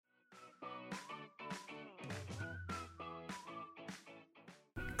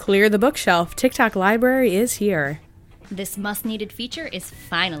Clear the bookshelf. TikTok library is here. This must-needed feature is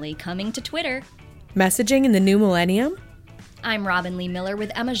finally coming to Twitter. Messaging in the new millennium. I'm Robin Lee Miller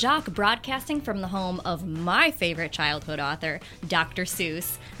with Emma Jacques, broadcasting from the home of my favorite childhood author, Dr.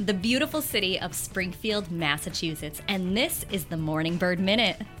 Seuss, the beautiful city of Springfield, Massachusetts, and this is the Morning Bird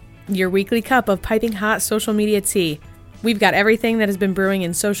Minute. Your weekly cup of piping hot social media tea. We've got everything that has been brewing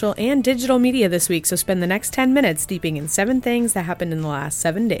in social and digital media this week, so spend the next 10 minutes steeping in 7 things that happened in the last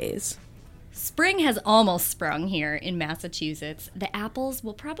 7 days. Spring has almost sprung here in Massachusetts. The apples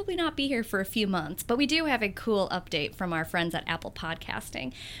will probably not be here for a few months, but we do have a cool update from our friends at Apple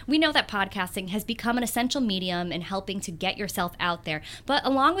Podcasting. We know that podcasting has become an essential medium in helping to get yourself out there, but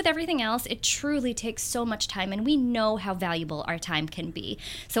along with everything else, it truly takes so much time, and we know how valuable our time can be.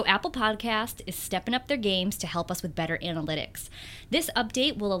 So Apple Podcast is stepping up their games to help us with better analytics. This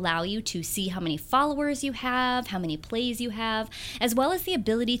update will allow you to see how many followers you have, how many plays you have, as well as the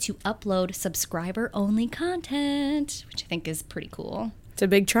ability to upload subscriber-only content, which I think is pretty cool. It's a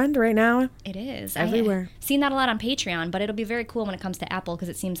big trend right now. It is. Everywhere. I've seen that a lot on Patreon, but it'll be very cool when it comes to Apple because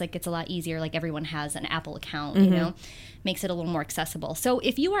it seems like it's a lot easier. Like everyone has an Apple account, you know? Makes it a little more accessible. So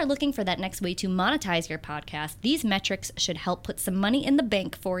if you are looking for that next way to monetize your podcast, these metrics should help put some money in the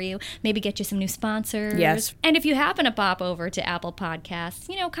bank for you. Maybe get you some new sponsors. Yes. And if you happen to pop over to Apple Podcasts,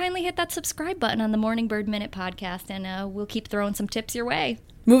 kindly hit that subscribe button on the Morning Bird Minute podcast, and we'll keep throwing some tips your way.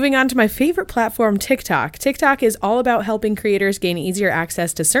 Moving on to my favorite platform, TikTok. TikTok is all about helping creators gain easier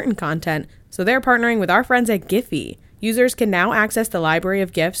access to certain content, so they're partnering with our friends at Giphy. Users can now access the library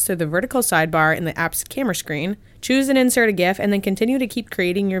of GIFs through the vertical sidebar in the app's camera screen, choose and insert a GIF, and then continue to keep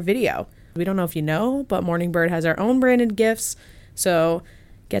creating your video. We don't know if you know, but Morning Bird has our own branded GIFs, so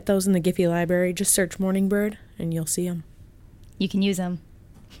get those in the Giphy library. Just search Morning Bird, and you'll see them. You can use them.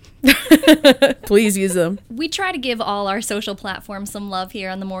 Please use them. We try to give all our social platforms some love here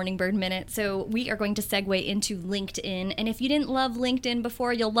on the Morning Bird Minute, so we are going to segue into LinkedIn. And if you didn't love LinkedIn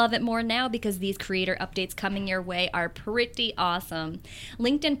before, you'll love it more now because these creator updates coming your way are pretty awesome.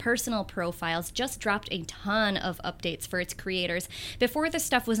 LinkedIn personal profiles just dropped a ton of updates for its creators. Before, this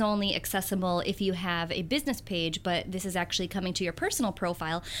stuff was only accessible if you have a business page, but this is actually coming to your personal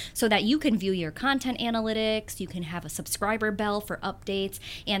profile so that you can view your content analytics, you can have a subscriber bell for updates,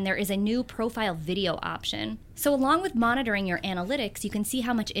 and there is a new profile video option. So along with monitoring your analytics, you can see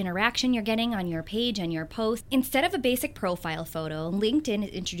how much interaction you're getting on your page and your post. Instead of a basic profile photo, LinkedIn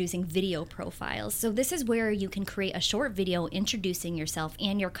is introducing video profiles. So this is where you can create a short video introducing yourself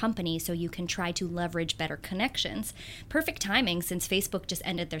and your company so you can try to leverage better connections. Perfect timing since Facebook just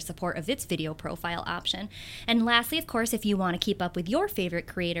ended their support of its video profile option. And lastly, of course, if you want to keep up with your favorite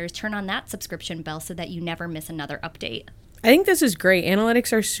creators, turn on that subscription bell so that you never miss another update. I think this is great.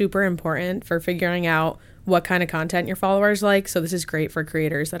 Analytics are super important for figuring out what kind of content your followers like. So this is great for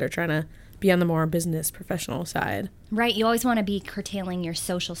creators that are trying to be on the more business professional side. Right. You always want to be curtailing your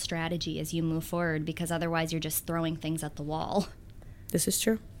social strategy as you move forward because otherwise you're just throwing things at the wall. This is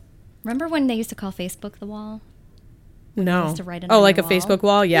true. Remember when they used to call Facebook the wall? No. They used to write it oh, on like your a wall? Facebook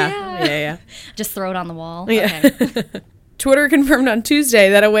wall? Yeah. Just throw it on the wall? Yeah. Okay. Twitter confirmed on Tuesday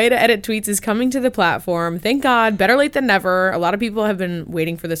that a way to edit tweets is coming to the platform. Thank God, better late than never. A lot of people have been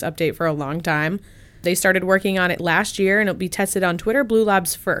waiting for this update for a long time. They started working on it last year, and it'll be tested on Twitter Blue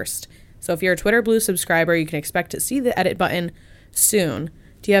Labs first. So if you're a Twitter Blue subscriber, you can expect to see the edit button soon.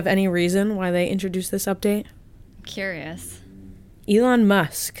 Do you have any reason why they introduced this update? I'm curious. Elon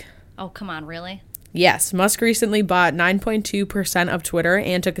Musk. Oh, come on, really? Yes, Musk recently bought 9.2% of Twitter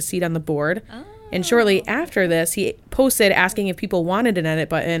and took a seat on the board. Oh. And shortly after this, he posted asking if people wanted an edit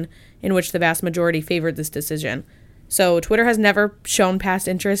button, in which the vast majority favored this decision. So Twitter has never shown past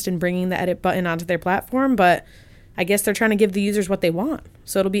interest in bringing the edit button onto their platform, but I guess they're trying to give the users what they want.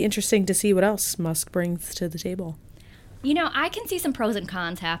 So it'll be interesting to see what else Musk brings to the table. I can see some pros and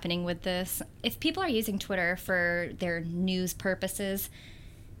cons happening with this. If people are using Twitter for their news purposes,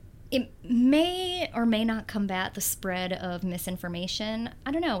 it may or may not combat the spread of misinformation.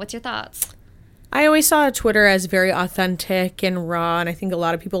 I don't know. What's your thoughts? I always saw Twitter as very authentic and raw, and I think a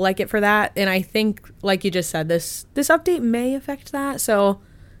lot of people like it for that. And I think, like you just said, this update may affect that. So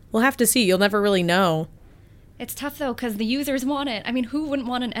we'll have to see. You'll never really know. It's tough, though, because the users want it. I mean, who wouldn't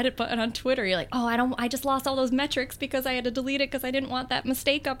want an edit button on Twitter? You're like, I just lost all those metrics because I had to delete it because I didn't want that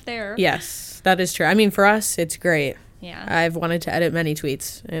mistake up there. Yes, that is true. I mean, for us, it's great. Yeah. I've wanted to edit many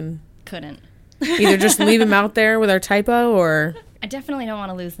tweets and couldn't. either just leave them out there with our typo or I definitely don't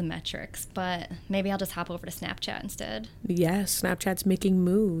want to lose the metrics, but maybe I'll just hop over to Snapchat instead. Yes, Snapchat's making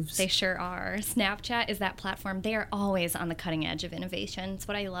moves. They sure are. Snapchat is that platform. They are always on the cutting edge of innovation. It's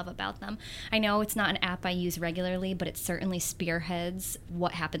what I love about them. I know it's not an app I use regularly, but it certainly spearheads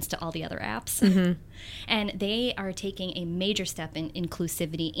what happens to all the other apps. Mm-hmm. And they are taking a major step in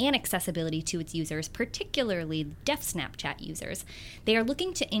inclusivity and accessibility to its users, particularly deaf Snapchat users. They are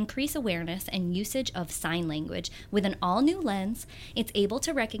looking to increase awareness and usage of sign language with an all-new lens. It's able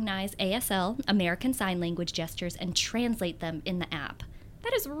to recognize ASL, American Sign Language gestures, and translate them in the app.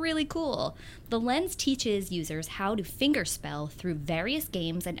 That is really cool. The lens teaches users how to fingerspell through various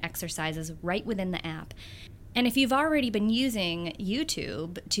games and exercises right within the app. And if you've already been using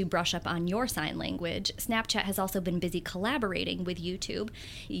YouTube to brush up on your sign language, Snapchat has also been busy collaborating with YouTube.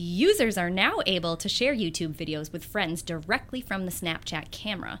 Users are now able to share YouTube videos with friends directly from the Snapchat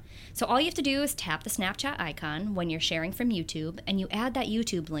camera. So all you have to do is tap the Snapchat icon when you're sharing from YouTube, and you add that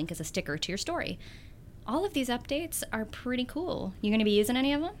YouTube link as a sticker to your story. All of these updates are pretty cool. You going to be using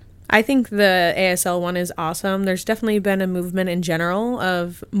any of them? I think the ASL one is awesome. There's definitely been a movement in general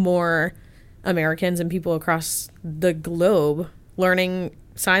of more Americans and people across the globe learning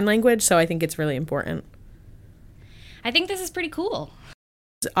sign language, so I think it's really important. I think this is pretty cool.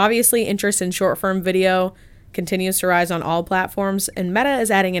 Obviously, interest in short-form video continues to rise on all platforms, and Meta is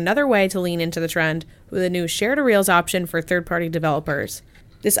adding another way to lean into the trend with a new Share to Reels option for third-party developers.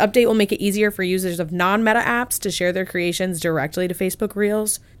 This update will make it easier for users of non-Meta apps to share their creations directly to Facebook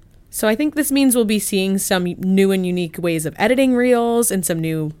Reels. So I think this means we'll be seeing some new and unique ways of editing Reels and some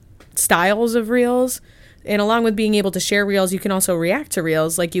new styles of Reels. And along with being able to share Reels, you can also react to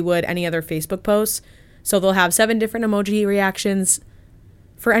Reels like you would any other Facebook posts. So they'll have 7 different emoji reactions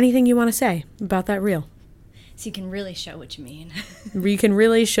for anything you want to say about that Reel. So you can really show what you mean. You can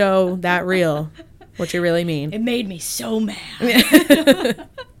really show that Reel what you really mean. It made me so mad.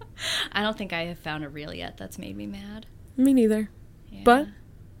 I don't think I have found a Reel yet that's made me mad. Me neither. Yeah. But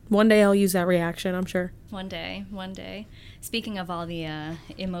one day I'll use that reaction, I'm sure. One day. Speaking of all the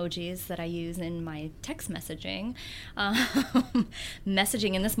emojis that I use in my text messaging,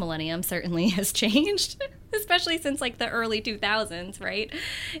 messaging in this millennium certainly has changed, especially since like the early 2000s, right?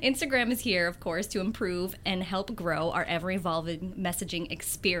 Instagram is here, of course, to improve and help grow our ever-evolving messaging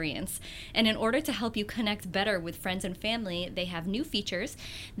experience. And in order to help you connect better with friends and family, they have new features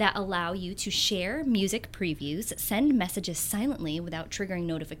that allow you to share music previews, send messages silently without triggering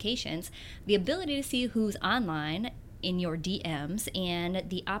notifications, the ability to see who's online in your DMs, and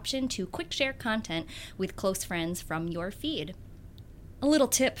the option to quick share content with close friends from your feed. A little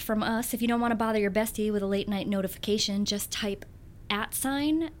tip from us: if you don't want to bother your bestie with a late night notification, just type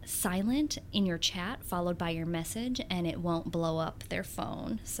 @silent in your chat followed by your message, and it won't blow up their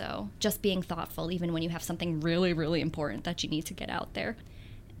phone. So just being thoughtful even when you have something really, really important that you need to get out there.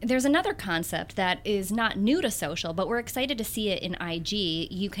 There's another concept that is not new to social, but we're excited to see it in IG.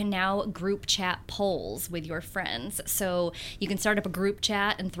 You can now group chat polls with your friends. So you can start up a group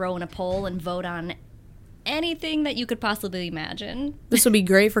chat and throw in a poll and vote on anything that you could possibly imagine. This will be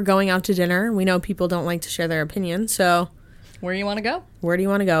great for going out to dinner. We know people don't like to share their opinions, so where do you want to go? Where do you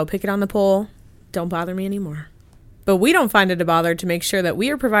want to go? Pick it on the poll. Don't bother me anymore. But we don't find it a bother to make sure that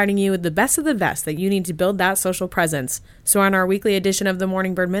we are providing you with the best of the best that you need to build that social presence. So on our weekly edition of the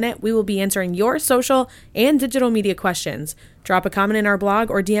Morning Bird Minute, we will be answering your social and digital media questions. Drop a comment in our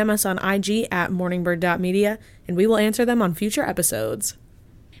blog or DM us on IG @morningbird.media, and we will answer them on future episodes.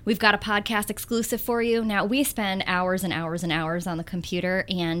 We've got a podcast exclusive for you. Now, we spend hours and hours and hours on the computer,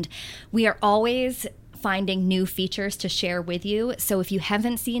 and we are always finding new features to share with you. So if you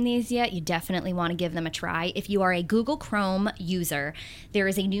haven't seen these yet, you definitely want to give them a try. If you are a Google Chrome user, there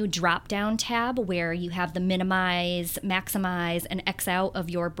is a new drop-down tab where you have the minimize, maximize, and X out of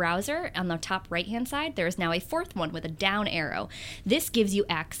your browser. On the top right-hand side, there is now a fourth one with a down arrow. This gives you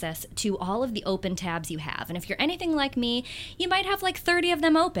access to all of the open tabs you have. And if you're anything like me, you might have like 30 of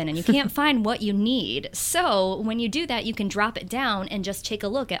them open and you can't find what you need. So when you do that, you can drop it down and just take a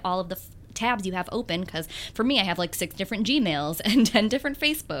look at all of the tabs you have open, because for me I have like 6 different Gmails and 10 different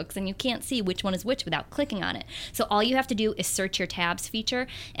Facebooks, and you can't see which one is which without clicking on it. So all you have to do is search your tabs feature,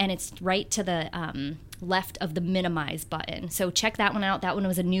 and it's right to the left of the minimize button. So check that one out. That one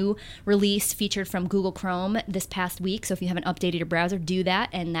was a new release featured from Google Chrome this past week. So if you haven't updated your browser, do that,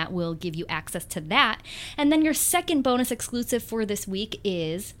 and that will give you access to that. And then your second bonus exclusive for this week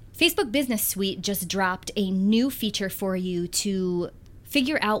is Facebook Business Suite just dropped a new feature for you to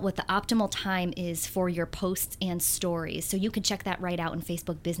figure out what the optimal time is for your posts and stories. So you can check that right out in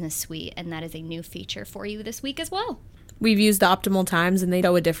Facebook Business Suite, and that is a new feature for you this week as well. We've used the optimal times, and they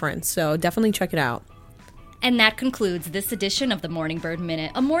show a difference, so definitely check it out. And that concludes this edition of the Morning Bird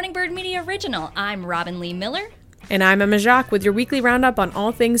Minute, a Morning Bird Media original. I'm Robin Lee Miller. And I'm Emma Jacques with your weekly roundup on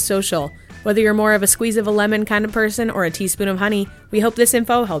all things social. Whether you're more of a squeeze of a lemon kind of person or a teaspoon of honey, we hope this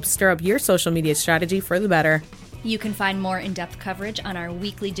info helps stir up your social media strategy for the better. You can find more in-depth coverage on our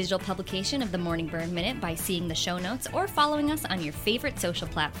weekly digital publication of the Morning Bird Minute by seeing the show notes or following us on your favorite social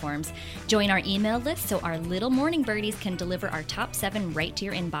platforms. Join our email list so our little morning birdies can deliver our top 7 right to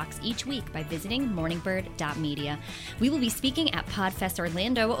your inbox each week by visiting morningbird.media. We will be speaking at Podfest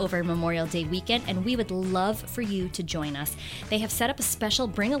Orlando over Memorial Day weekend, and we would love for you to join us. They have set up a special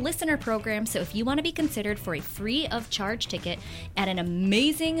Bring a Listener program, so if you want to be considered for a free of charge ticket at an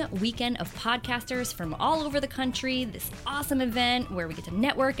amazing weekend of podcasters from all over the country, this awesome event where we get to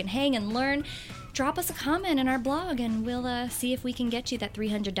network and hang and learn, drop us a comment in our blog and we'll see if we can get you that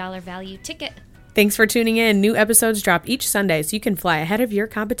 $300 value ticket. Thanks for tuning in. New episodes drop each Sunday so you can fly ahead of your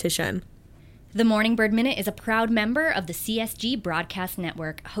competition. The Morning Bird Minute is a proud member of the CSG Broadcast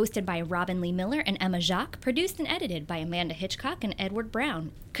Network, hosted by Robin Lee Miller and Emma Jacques, produced and edited by Amanda Hitchcock and Edward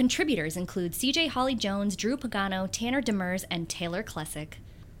Brown. Contributors include CJ Hawley-Jones, Drew Pagano, Tanner Demers, and Taylor Klesick.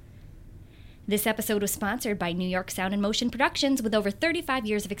 This episode was sponsored by New York Sound and Motion Productions. With over 35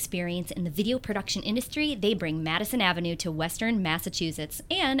 years of experience in the video production industry, they bring Madison Avenue to Western Massachusetts,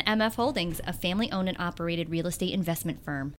 and MF Holdings, a family-owned and operated real estate investment firm.